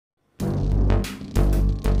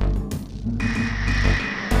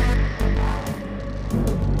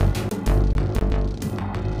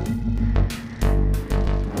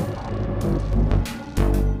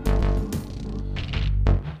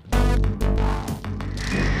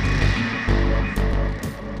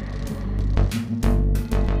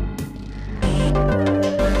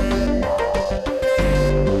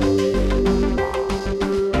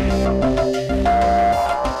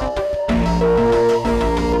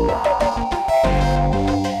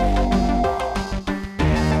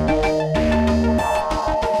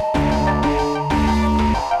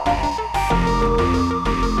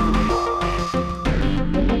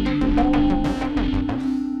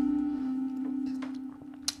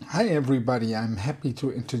Hi everybody, I'm happy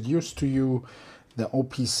to introduce to you the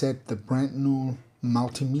OP-Set, the brand new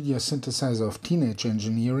multimedia synthesizer of teenage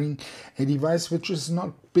engineering, a device which is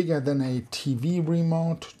not bigger than a TV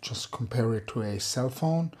remote, just compare it to a cell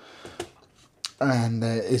phone, and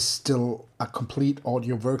is still a complete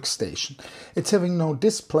audio workstation. It's having no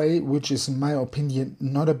display, which is in my opinion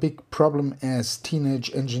not a big problem, as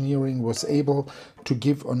teenage engineering was able to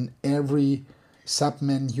give on every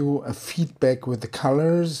submenu a feedback with the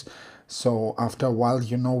colors, so after a while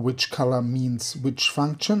you know which color means which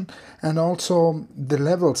function, and also the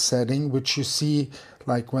level setting, which you see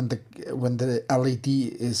like when the LED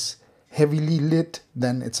is heavily lit,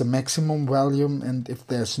 then it's a maximum volume, and if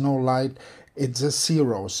there's no light, it's a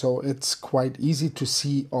 0. So it's quite easy to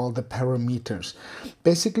see all the parameters.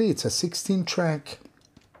 Basically it's a 16 track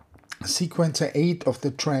sequencer. 8 of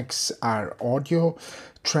the tracks are audio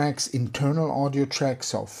tracks, internal audio tracks,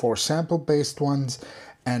 so 4 sample based ones,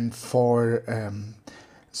 and 4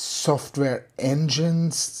 software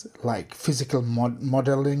engines like physical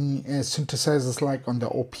modeling synthesizers like on the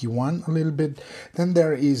OP1 a little bit. Then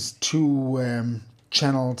there is 2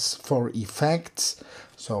 channels for effects,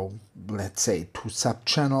 so let's say 2 sub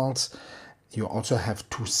channels. You also have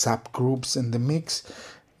 2 subgroups in the mix.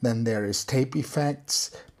 Then there is tape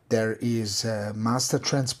effects. There is a master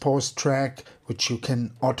transpose track, which you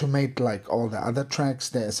can automate like all the other tracks.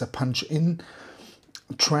 There is a punch in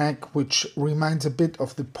track, which reminds a bit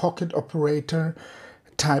of the pocket operator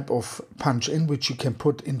type of punch in, which you can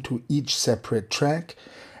put into each separate track.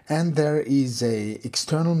 And there is a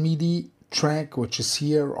external MIDI track, which is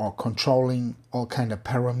here, or controlling all kind of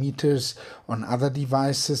parameters on other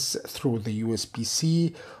devices through the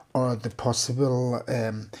USB-C, or the possible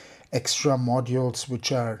extra modules,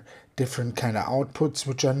 which are different kind of outputs,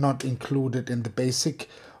 which are not included in the basic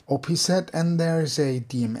OP-Set. And there is a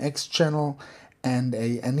DMX channel and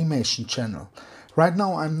a animation channel. Right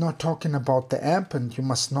now I'm not talking about the app, and you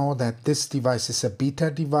must know that this device is a beta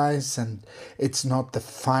device and it's not the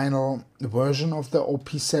final version of the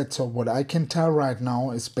OP-Set. So what I can tell right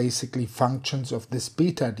now is basically functions of this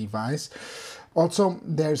beta device. Also,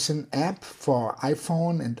 there's an app for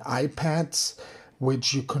iPhone and iPads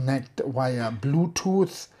which you connect via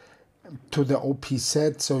Bluetooth to the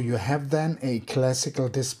OP-Set, so you have then a classical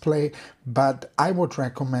display. But I would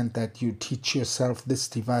recommend that you teach yourself this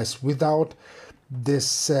device without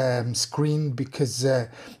this screen, because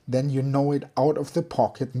then you know it out of the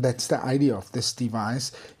pocket, and that's the idea of this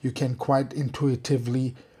device. You can quite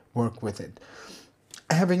intuitively work with it.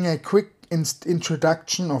 Having a quick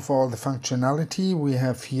introduction of all the functionality, we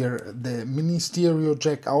have here the mini stereo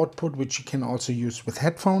jack output, which you can also use with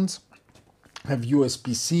headphones. Have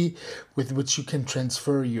USB-C, with which you can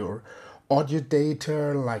transfer your audio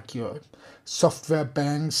data, like your software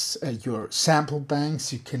banks, your sample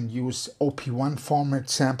banks. You can use OP1 format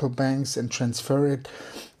sample banks and transfer it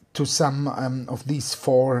to some of these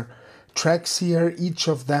 4 tracks here. Each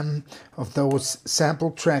of them, of those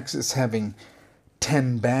sample tracks, is having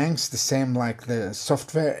 10 banks, the same like the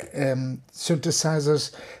software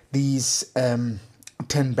synthesizers. These 10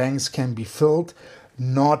 banks can be filled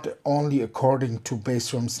not only according to bass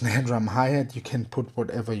drum, snare drum, hi-hat. You can put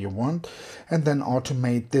whatever you want and then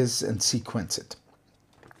automate this and sequence it.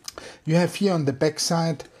 You have here on the back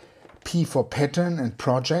side P for pattern and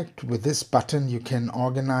project. With this button you can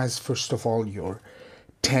organize first of all your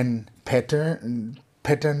 10 pattern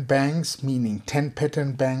banks, meaning 10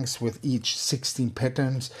 pattern banks with each 16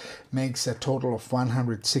 patterns makes a total of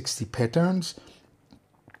 160 patterns.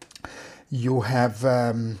 You have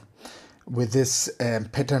with this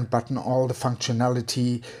pattern button all the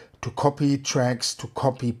functionality to copy tracks, to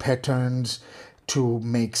copy patterns, to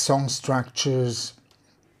make song structures.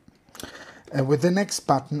 With the next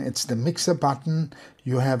button, it's the mixer button.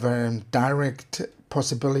 You have a direct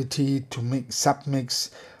possibility to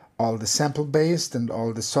submix all the sample based and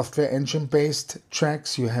all the software engine based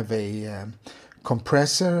tracks. You have a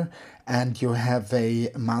compressor, and you have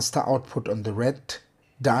a master output on the red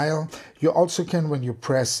dial. You also can, when you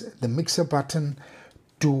press the mixer button,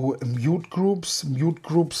 do mute groups. Mute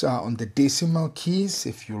groups are on the decimal keys.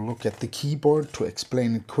 If you look at the keyboard, to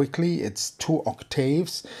explain it quickly, it's 2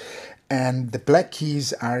 octaves, and the black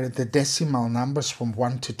keys are the decimal numbers from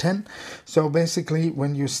 1 to 10. So basically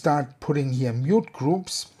when you start putting here mute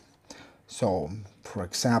groups, so for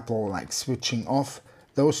example like switching off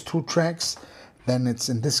those 2 tracks, then it's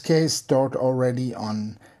in this case stored already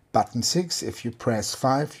on button 6. If you press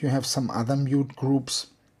 5, you have some other mute groups.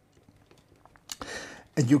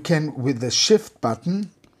 And you can, with the shift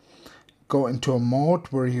button, go into a mode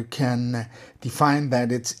where you can define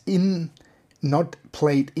that it's in not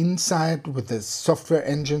played inside with the software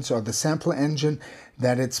engines or the sample engine,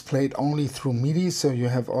 that it's played only through MIDI, so you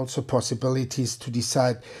have also possibilities to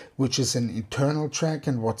decide which is an internal track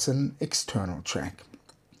and what's an external track.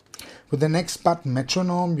 With the next button,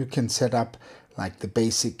 metronome, you can set up like the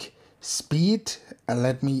basic speed.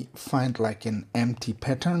 Let me find like an empty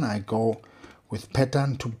pattern. I go with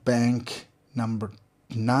pattern to bank number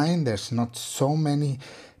 9. There's not so many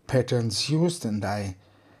patterns used, and I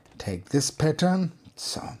take this pattern.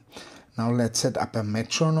 So now let's set up a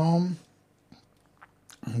metronome.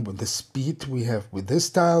 And with the speed we have with this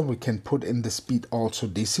dial, we can put in the speed also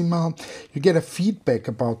decimal. You get a feedback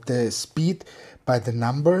about the speed by the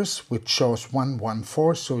numbers, which shows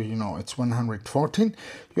 114, so you know it's 114.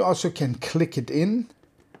 You also can click it in.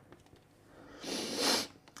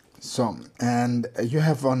 So, and you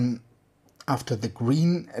have on, after the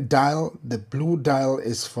green dial, the blue dial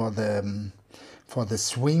is for the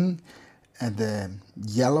swing, and the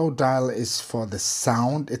yellow dial is for the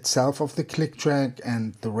sound itself of the click track,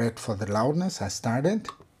 and the red for the loudness. I started.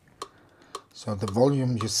 So the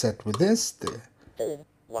volume you set with this, the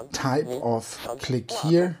type of click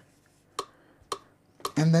here,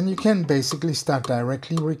 and then you can basically start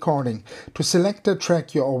directly recording. To select a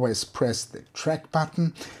track, you always press the track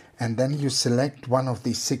button, and then you select one of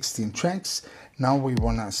these 16 tracks. Now we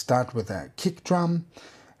want to start with a kick drum.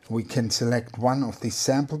 We can select one of these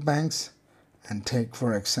sample banks and take,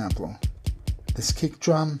 for example, this kick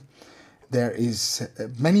drum. There is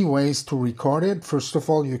many ways to record it. First of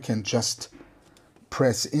all, you can just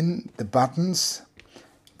press in the buttons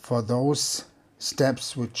for those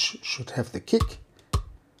steps which should have the kick.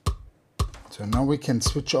 So now we can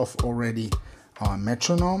switch off already our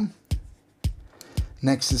metronome.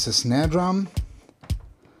 Next is a snare drum.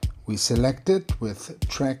 We select it with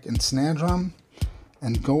track and snare drum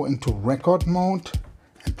and go into record mode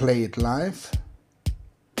and play it live.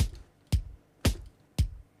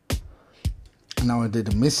 Now I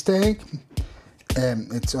did a mistake.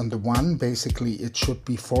 It's on the 1. Basically it should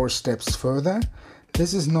be 4 steps further.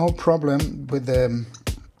 This is no problem with the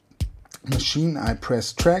machine. I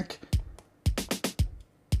press track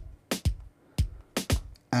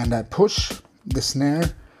and I push the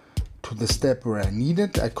snare to the step where I need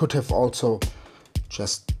it. I could have also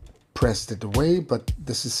just pressed it away, but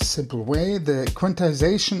this is a simple way. The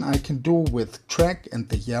quantization I can do with track and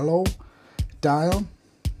the yellow dial.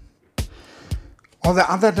 All the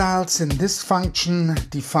other dials in this function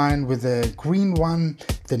define with the green one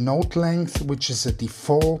the note length, which is a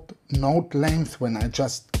default note length when I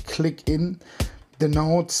just click in the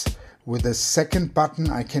notes. With the second button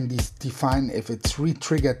I can define if it's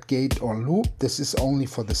re-triggered gate or loop. This is only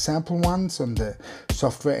for the sample ones. On the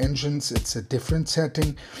software engines it's a different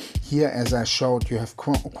setting. Here, as I showed, you have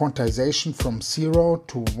quantization from 0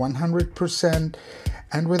 to 100%,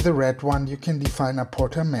 and with the red one you can define a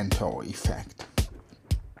portamento effect.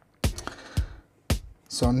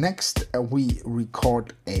 So next we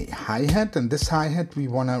record a hi-hat, and this hi-hat we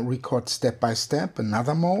want to record step by step,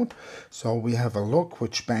 another mode. So we have a look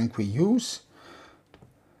which bank we use.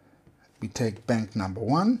 We take bank number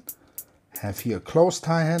 1, have here closed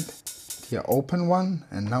hi-hat, here open one,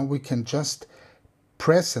 and now we can just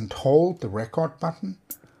press and hold the record button.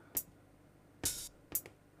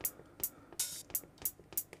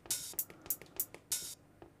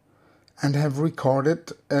 And have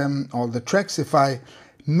recorded all the tracks. If I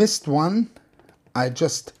missed one, I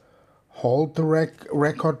just hold the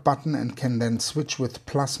record button and can then switch with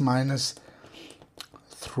plus minus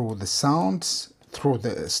through the sounds, through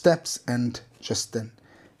the steps, and just then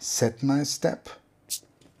set my step.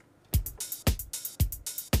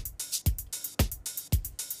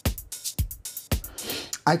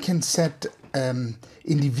 I can set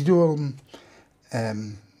individual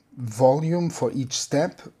volume for each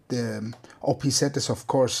step. The OP set is of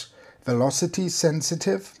course velocity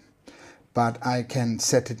sensitive, but I can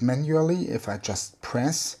set it manually if I just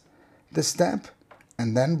press the step,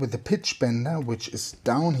 and then with the pitch bender, which is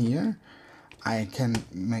down here, I can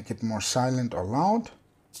make it more silent or loud.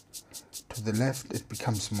 To the left it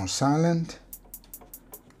becomes more silent.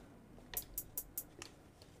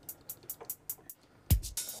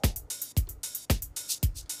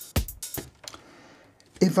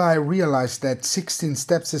 If I realize that 16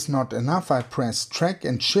 steps is not enough, I press track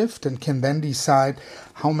and shift and can then decide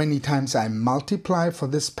how many times I multiply for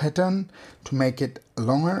this pattern. To make it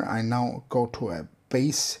longer, I now go to a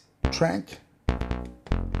bass track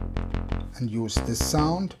and use this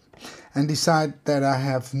sound and decide that I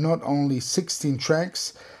have not only 16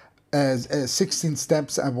 tracks, 16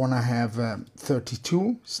 steps, I want to have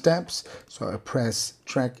 32 steps. So I press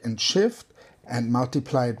track and shift and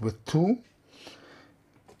multiply it with 2.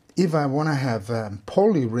 If I want to have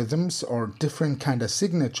polyrhythms or different kind of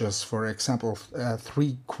signatures, for example,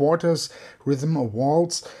 3/4 rhythm or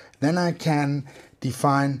waltz, then I can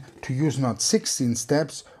define to use not 16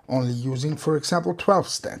 steps, only using, for example, 12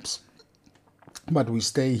 steps. But we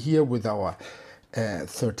stay here with our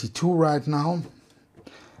 32 right now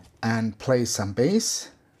and play some bass,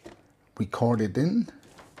 record it in.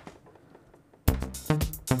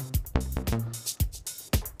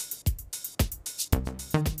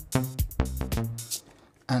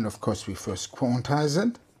 And of course we first quantize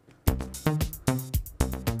it.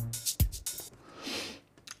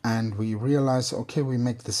 And we realize, okay, we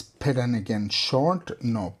make this pattern again short,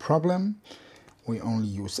 no problem. We only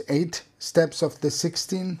use 8 steps of the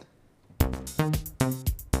 16.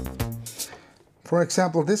 For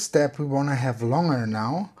example, this step we want to have longer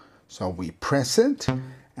now, so we press it,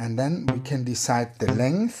 and then we can decide the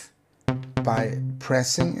length by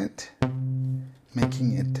pressing it,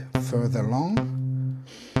 making it further long.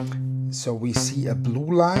 So we see a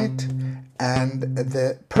blue light, and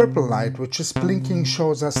the purple light, which is blinking,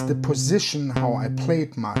 shows us the position how I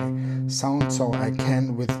played my sound, so I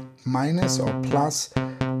can with minus or plus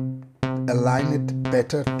align it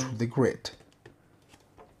better to the grid.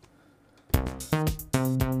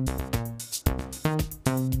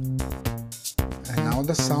 And now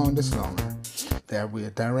the sound is longer. There we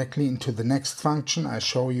are directly into the next function. I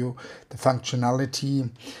show you the functionality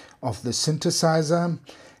of the synthesizer.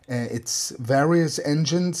 It's various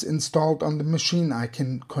engines installed on the machine. I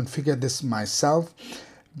can configure this myself.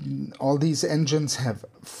 All these engines have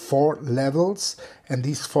 4 levels, and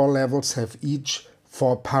these 4 levels have each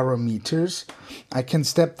 4 parameters. I can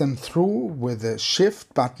step them through with a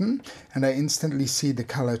shift button, and I instantly see the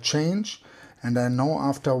color change. And I know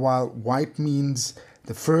after a while white means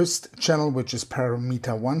the first channel, which is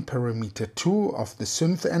parameter 1, parameter 2 of the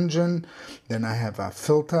synth engine. Then I have a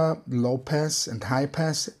filter, low pass and high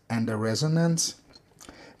pass, and a resonance.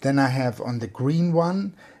 Then I have on the green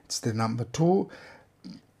one, it's the number 2,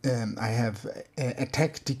 I have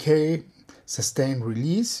attack, decay, sustain,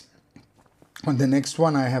 release. On the next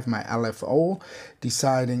one I have my LFO,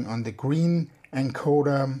 deciding on the green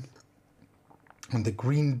encoder, on the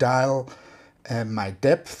green dial my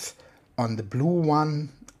depth. On the blue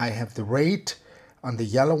one I have the rate, on the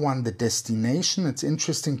yellow one the destination. It's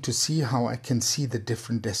interesting to see how I can see the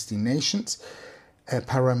different destinations.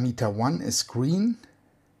 Parameter 1 is green.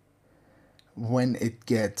 When it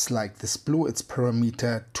gets like this blue, it's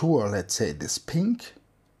parameter 2, or let's say this pink.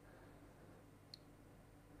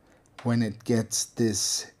 When it gets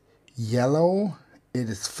this yellow, it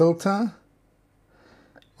is filter.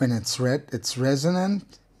 When it's red, it's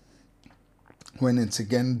resonant. When it's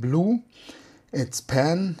again blue, it's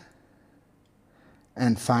pan.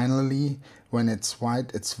 And finally, when it's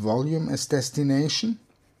white, it's volume as destination.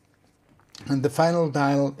 And the final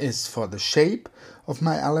dial is for the shape of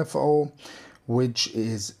my LFO, which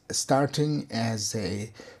is starting as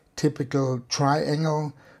a typical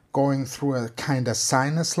triangle, going through a kind of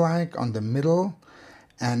sinus-like on the middle,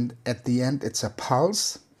 and at the end it's a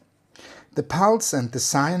pulse. The pulse and the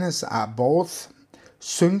sinus are both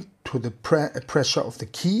synced to the pressure of the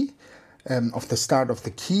key, of the start of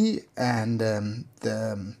the key, and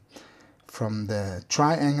from the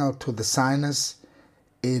triangle to the sinus,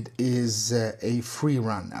 it is a free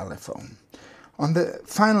run LFO. On the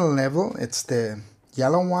final level, it's the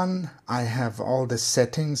yellow one. I have all the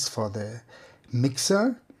settings for the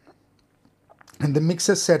mixer. And the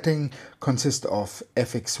mixer setting consists of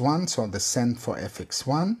FX1, so the send for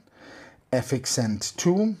FX1, FX send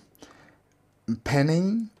 2,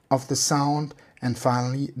 panning of the sound, and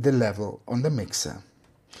finally the level on the mixer.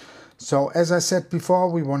 So as I said before,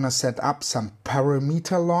 we want to set up some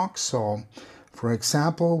parameter locks. So for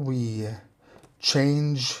example, we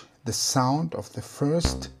change the sound of the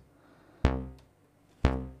first,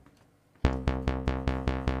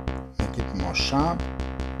 make it more sharp,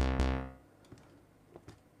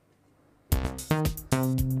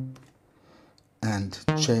 and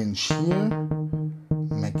change here,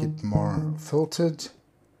 make it more filtered,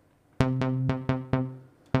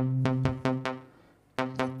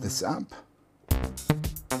 put this up,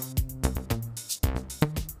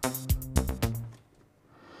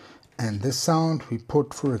 and this sound we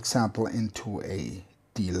put, for example, into a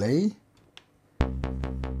delay.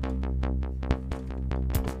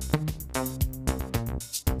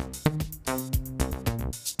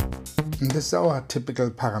 And this is our typical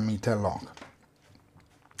parameter log,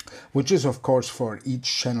 which is of course for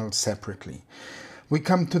each channel separately. We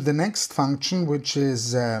come to the next function, which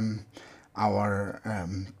is our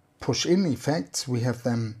push-in effects. We have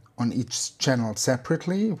them on each channel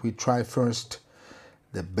separately. We try first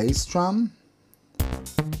the bass drum.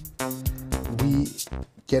 We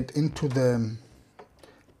get into the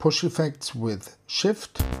push effects with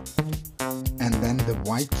Shift, and then the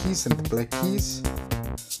white keys and the black keys,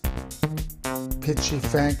 pitch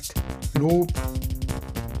effect, loop,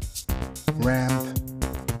 ramp,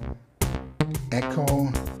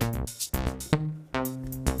 echo,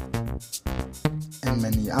 and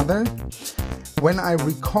many other. When I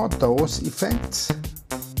record those effects,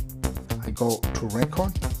 I go to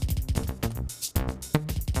record.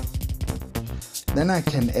 Then I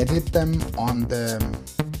can edit them on the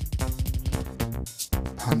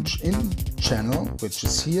punch in channel, which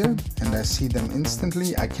is here, and I see them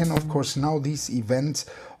instantly. I can of course now these events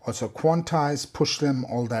also quantize, push them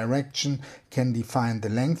all direction, can define the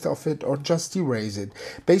length of it or just erase it.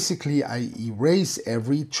 Basically I erase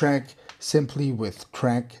every track simply with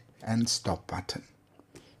track and stop button.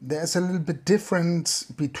 There's a little bit difference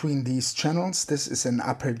between these channels. This is an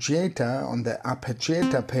arpeggiator on the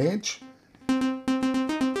arpeggiator page.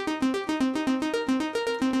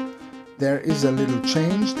 There is a little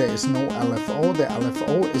change, there is no LFO. The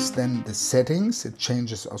LFO is then the settings, it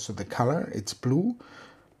changes also the color, it's blue.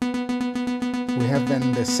 We have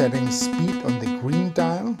then the settings speed on the green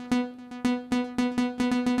dial.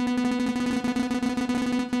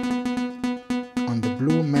 On the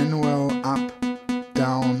blue manual, up,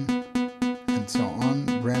 down, and so on.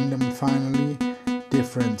 Random finally,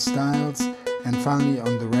 different styles. And finally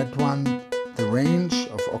on the red one, the range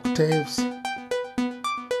of octaves.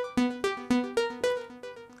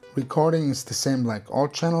 Recording is the same like all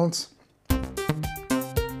channels.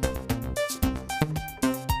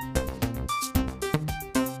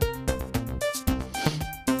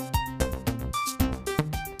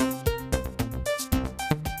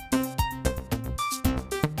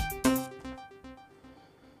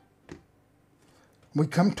 We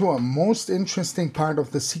come to a most interesting part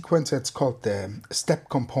of the sequence. It's called the step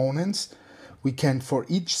components. We can for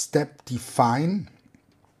each step define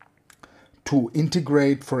to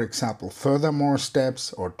integrate, for example, furthermore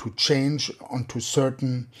steps, or to change onto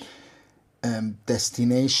certain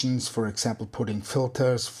destinations, for example, putting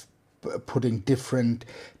filters, putting different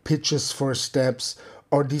pitches for steps,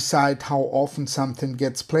 or decide how often something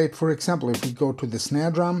gets played. For example, if we go to the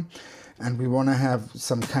snare drum and we want to have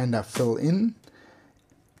some kind of fill in,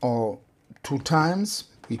 or 2 times,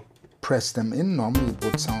 we press them in. Normally it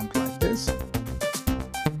would sound like this.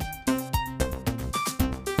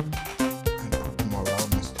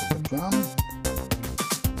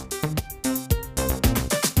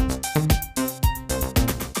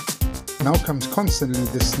 Now comes constantly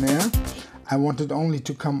the snare. I want it only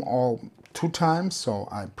to come all 2 times, so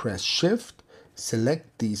I press Shift,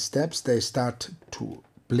 select these steps, they start to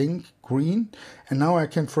blink green, and now I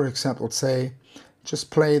can, for example, say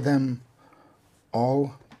just play them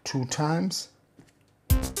all 2 times,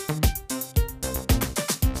 and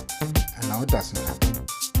now it doesn't happen.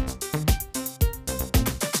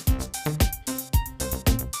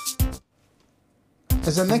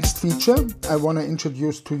 As a next feature, I want to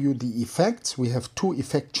introduce to you the effects. We have 2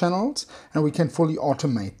 effect channels and we can fully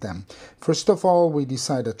automate them. First of all, we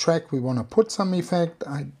decide a track we want to put some effect.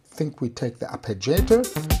 I think we take the arpeggiator,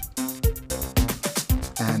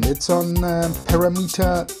 and it's on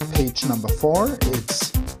parameter page number 4.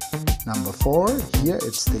 It's number 4 here,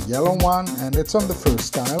 it's the yellow one, and it's on the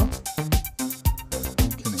first dial.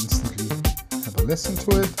 You can instantly have a listen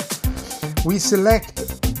to it. We select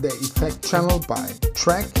the effect channel by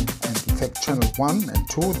track, and effect channel 1 and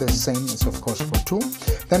 2, the same is of course for 2.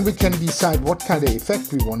 Then we can decide what kind of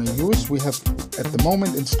effect we want to use. We have at the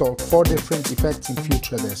moment installed 4 different effects, in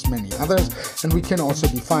future there's many others, and we can also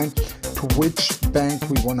define to which bank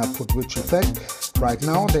we want to put which effect. Right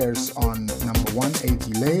now there's on number 1 a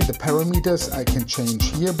delay. The parameters I can change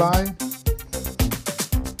hereby.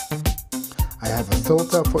 I have a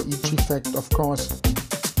filter for each effect, of course.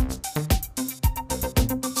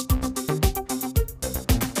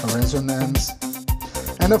 Resonance,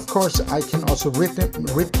 and of course I can also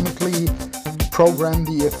rhythmically program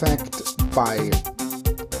the effect by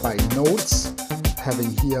notes,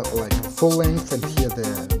 having here like full length, and here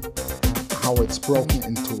how it's broken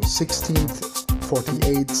into 16th,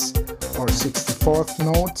 48th or 64th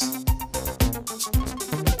notes.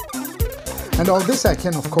 And all this I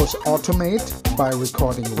can of course automate by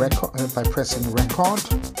by pressing record.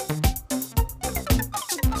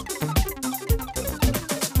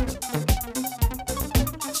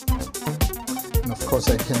 Of course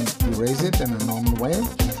I can erase it in a normal way.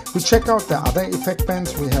 We check out the other effect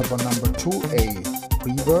bands. We have on number 2 a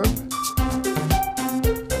reverb.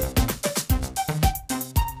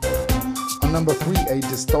 On number 3 a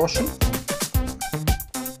distortion.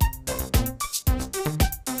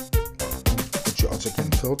 once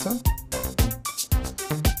again filter.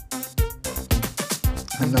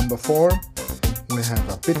 And number 4, we have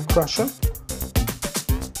a bit crusher.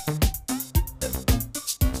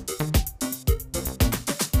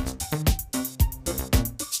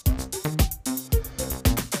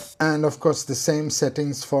 And of course the same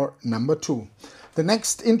settings for number 2. The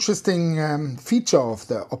next interesting feature of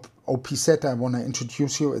the OP set I want to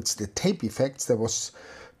introduce you, it's the tape effects. There was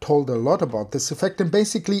told a lot about this effect, and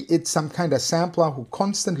basically it's some kind of sampler who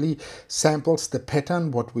constantly samples the pattern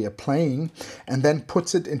what we are playing and then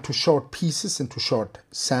puts it into short pieces, into short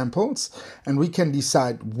samples, and we can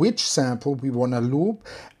decide which sample we want to loop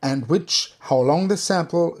and how long the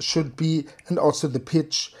sample should be, and also the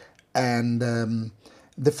pitch and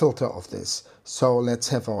the filter of this. So let's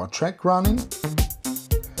have our track running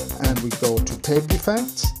and we go to tape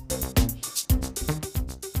effects.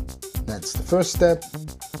 That's the first step,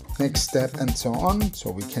 next step, and so on.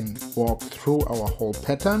 So we can walk through our whole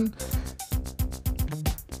pattern.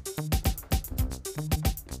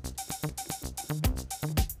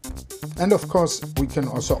 And of course we can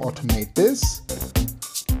also automate this.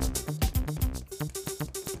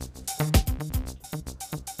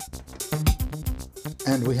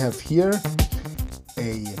 And we have here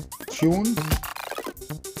a tune,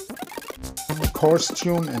 a coarse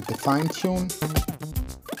tune and the fine tune,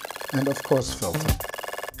 and of course filter.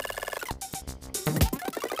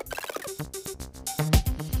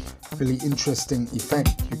 Really interesting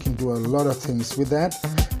effect. You can do a lot of things with that.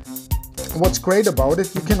 What's great about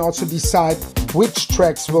it, you can also decide which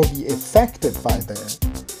tracks will be affected by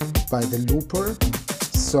the looper.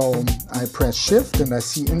 So I press shift and I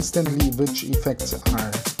see instantly which effects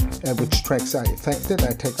are, which tracks are affected.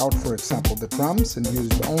 I take out, for example, the drums and use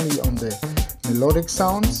it only on the melodic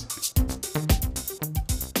sounds.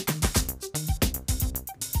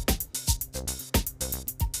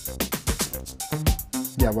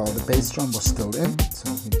 Yeah, well, the bass drum was still in,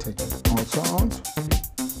 so we take it also out.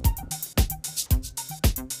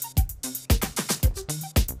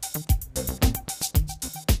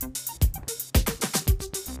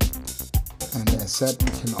 And as said,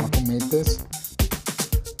 we can automate this.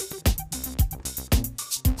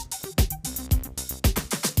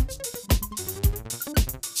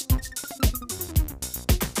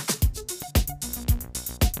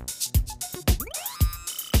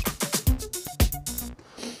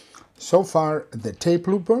 So far the tape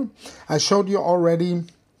looper. I showed you already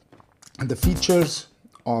the features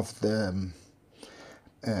of the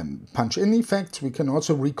punch-in effects. We can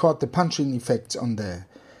also record the punch-in effects on the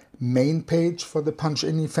main page for the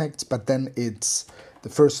punch-in effects, but then it's the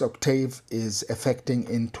first octave is affecting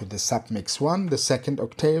into the submix 1, the second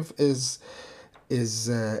octave is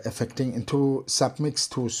affecting into submix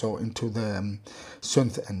 2, so into the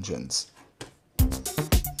synth engines.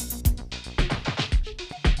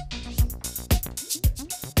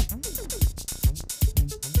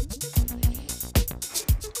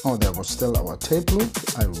 Oh, there was still our tape loop.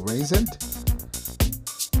 I erase it.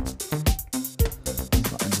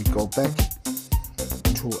 So, and we go back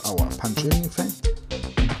to our punch-in effect.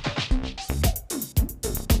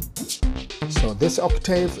 So this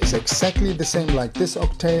octave is exactly the same like this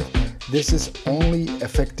octave. This is only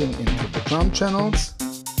affecting into the drum channels.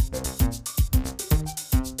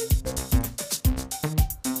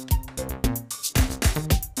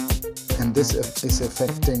 And this is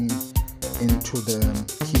affecting into the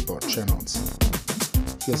keyboard channels.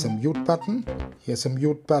 Here's a mute button, here's a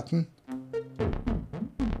mute button.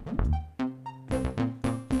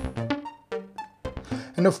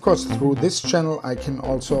 And of course through this channel I can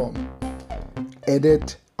also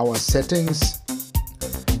edit our settings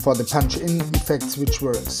for the punch-in effects which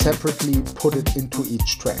were separately put it into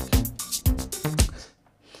each track.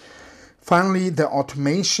 Finally, the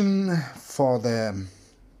automation for the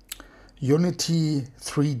Unity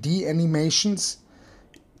 3D animations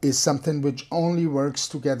is something which only works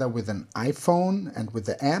together with an iPhone and with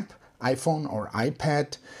the app, iPhone or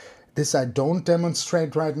iPad. This I don't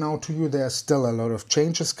demonstrate right now to you. There are still a lot of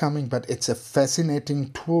changes coming, but it's a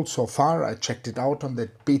fascinating tool so far. I checked it out on the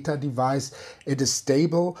beta device. It is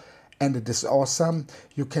stable and it is awesome.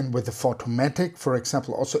 You can, with the Photomatic, for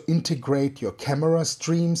example, also integrate your camera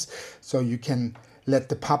streams, so you can let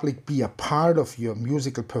the public be a part of your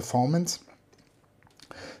musical performance.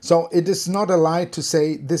 So it is not a lie to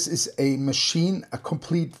say this is a machine, a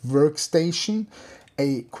complete workstation,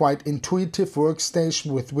 a quite intuitive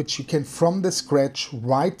workstation with which you can from the scratch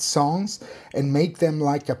write songs and make them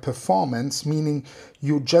like a performance, meaning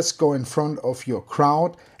you just go in front of your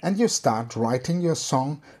crowd and you start writing your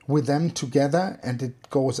song with them together, and it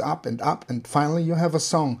goes up and finally you have a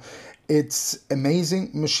song. It's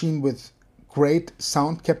amazing machine with great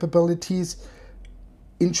sound capabilities,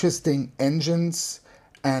 interesting engines,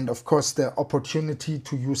 and of course the opportunity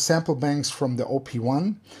to use sample banks from the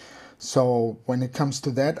OP1. So when it comes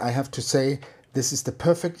to that, I have to say this is the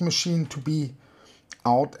perfect machine to be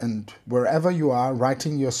out and wherever you are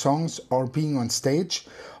writing your songs or being on stage.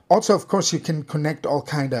 Also, of course, you can connect all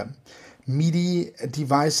kind of MIDI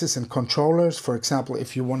devices and controllers. For example,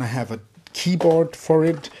 if you want to have a keyboard for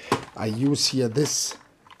it, I use here this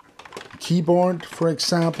keyboard, for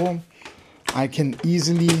example. I can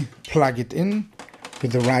easily plug it in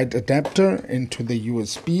with the right adapter into the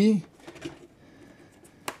USB.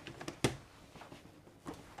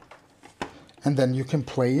 And then you can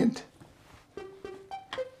play it.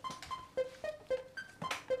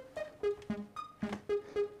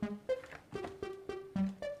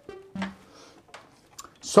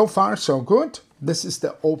 So far, so good. This is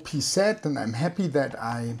the OP set, and I'm happy that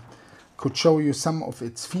I could show you some of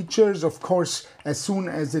its features. Of course, as soon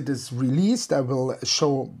as it is released, I will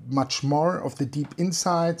show much more of the deep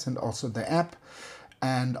insights and also the app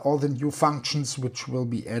and all the new functions which will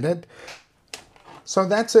be added. So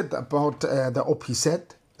that's it about the OP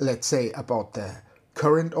set. Let's say about the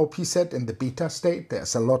current OP set in the beta state.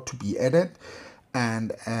 There's a lot to be added,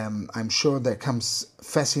 and I'm sure there comes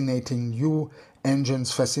fascinating new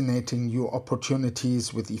engines, fascinating new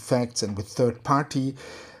opportunities with effects and with third-party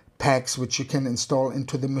packs which you can install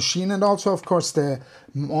into the machine, and also of course the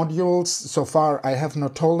modules. So far I have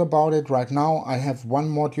not told about it. Right now I have one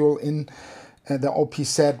module in the OP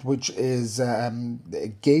set which is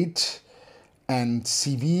gate and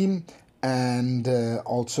CV, and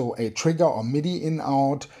also a trigger or MIDI in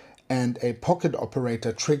out, and a pocket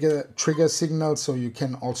operator trigger signal, so you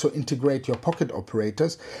can also integrate your pocket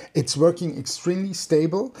operators. It's working extremely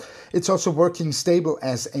stable. It's also working stable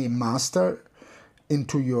as a master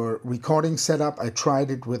into your recording setup. I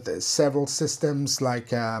tried it with several systems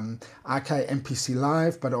like Akai MPC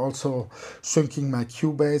Live, but also syncing my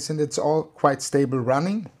Cubase, and it's all quite stable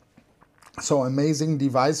running. So amazing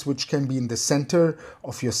device which can be in the center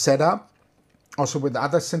of your setup. Also with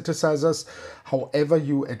other synthesizers, however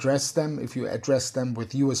you address them, if you address them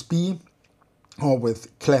with USB or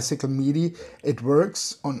with classical MIDI, it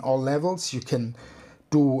works on all levels. You can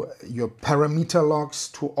do your parameter logs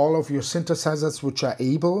to all of your synthesizers which are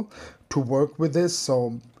able to work with this,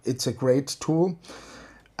 so it's a great tool.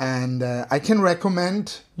 And I can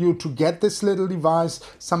recommend you to get this little device.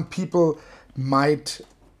 Some people might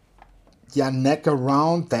nag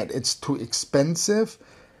around that it's too expensive.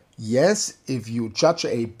 Yes, if you judge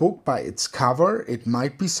a book by its cover, it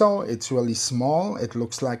might be so. It's really small, it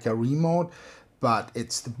looks like a remote, but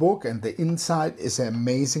it's the book, and the inside is an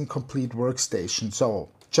amazing complete workstation. So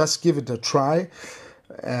just give it a try.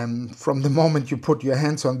 From the moment you put your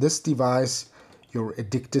hands on this device, you're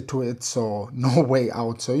addicted to it, so no way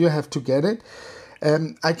out. So you have to get it.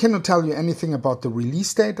 I cannot tell you anything about the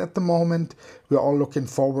release date at the moment. We're all looking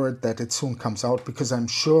forward that it soon comes out, because I'm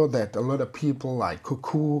sure that a lot of people like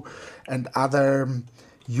Cuckoo and other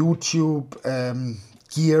YouTube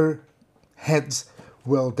gear heads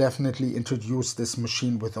will definitely introduce this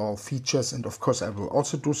machine with all features, and of course I will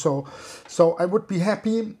also do so. So I would be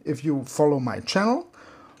happy if you follow my channel,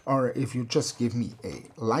 or if you just give me a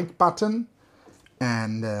like button.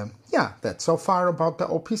 And yeah, that's so far about the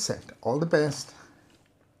OP set. All the best.